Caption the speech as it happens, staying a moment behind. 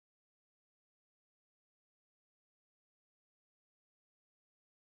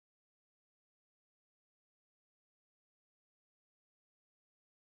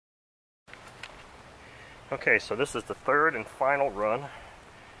Okay, so this is the third and final run,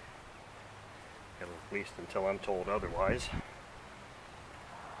 at least until I'm told otherwise.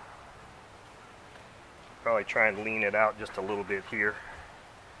 Probably try and lean it out just a little bit here.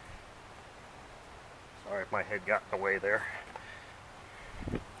 Sorry if my head got in the way there.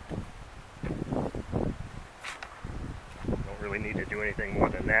 Don't really need to do anything more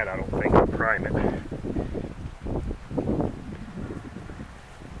than that, I don't think, to prime it.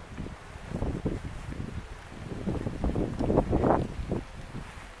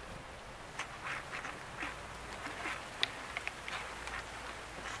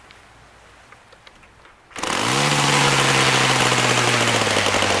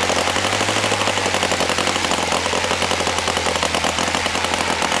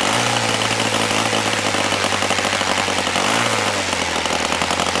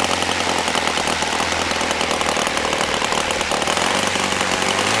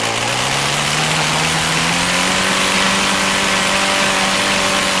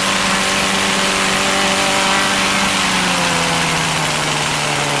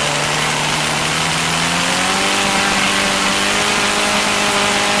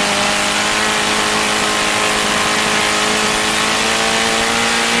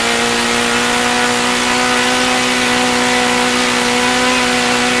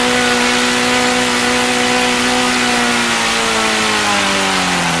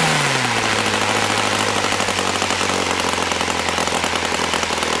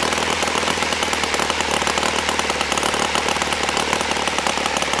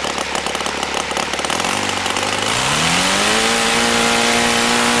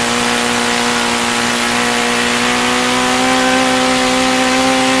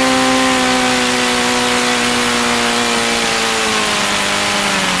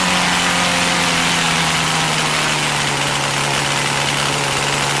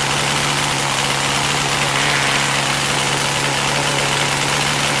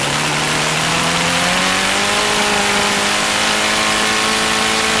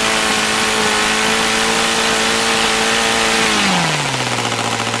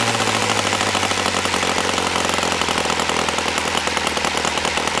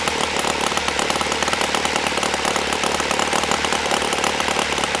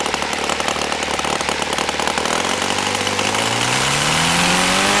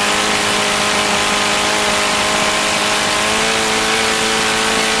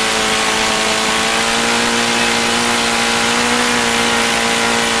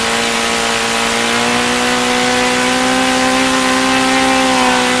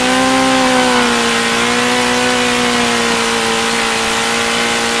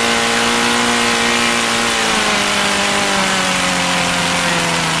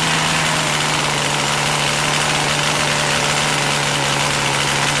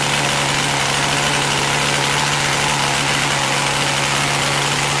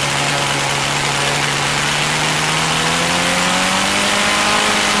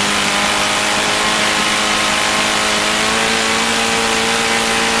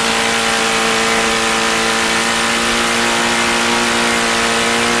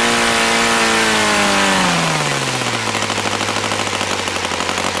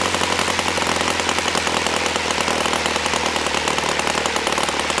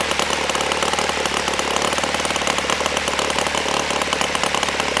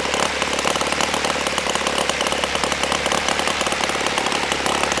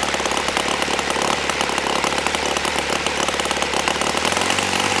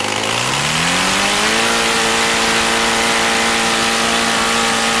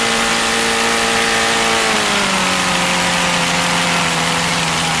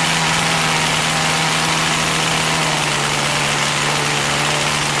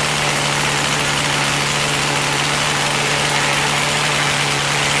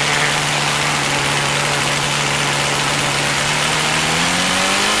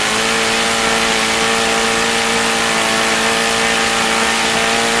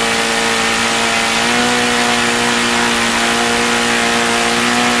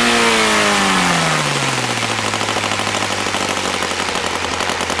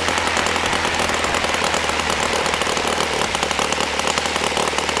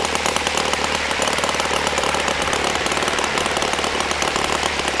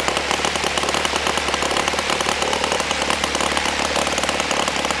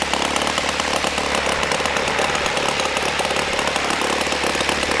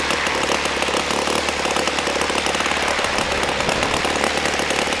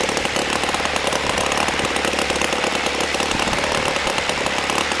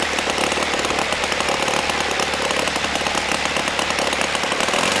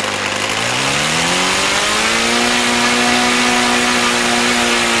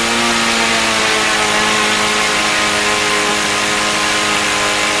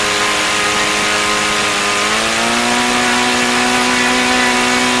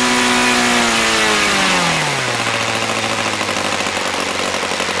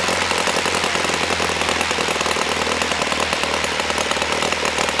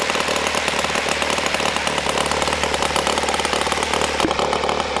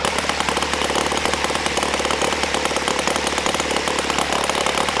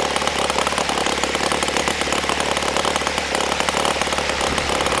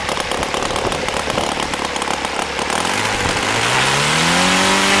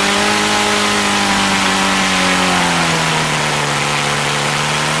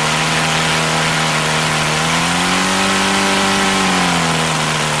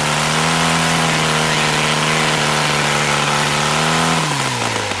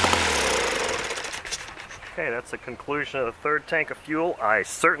 conclusion of the third tank of fuel. I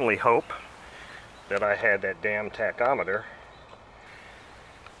certainly hope that I had that damn tachometer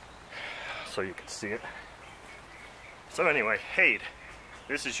so you can see it. So anyway, Hade,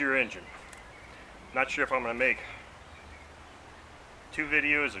 this is your engine. Not sure if I'm going to make 2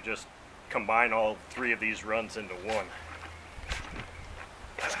 videos or just combine all 3 of these runs into one.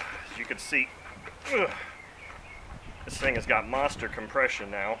 As you can see, this thing has got monster compression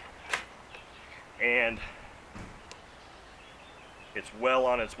now, and it's well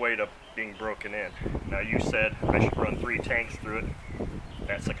on its way to being broken in. Now you said I should run 3 tanks through it.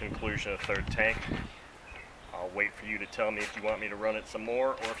 That's the conclusion of the third tank. I'll wait for you to tell me if you want me to run it some more,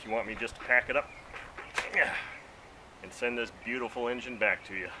 or if you want me just to pack it up and send this beautiful engine back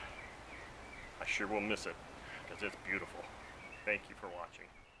to you. I sure will miss it, because it's beautiful. Thank you for watching.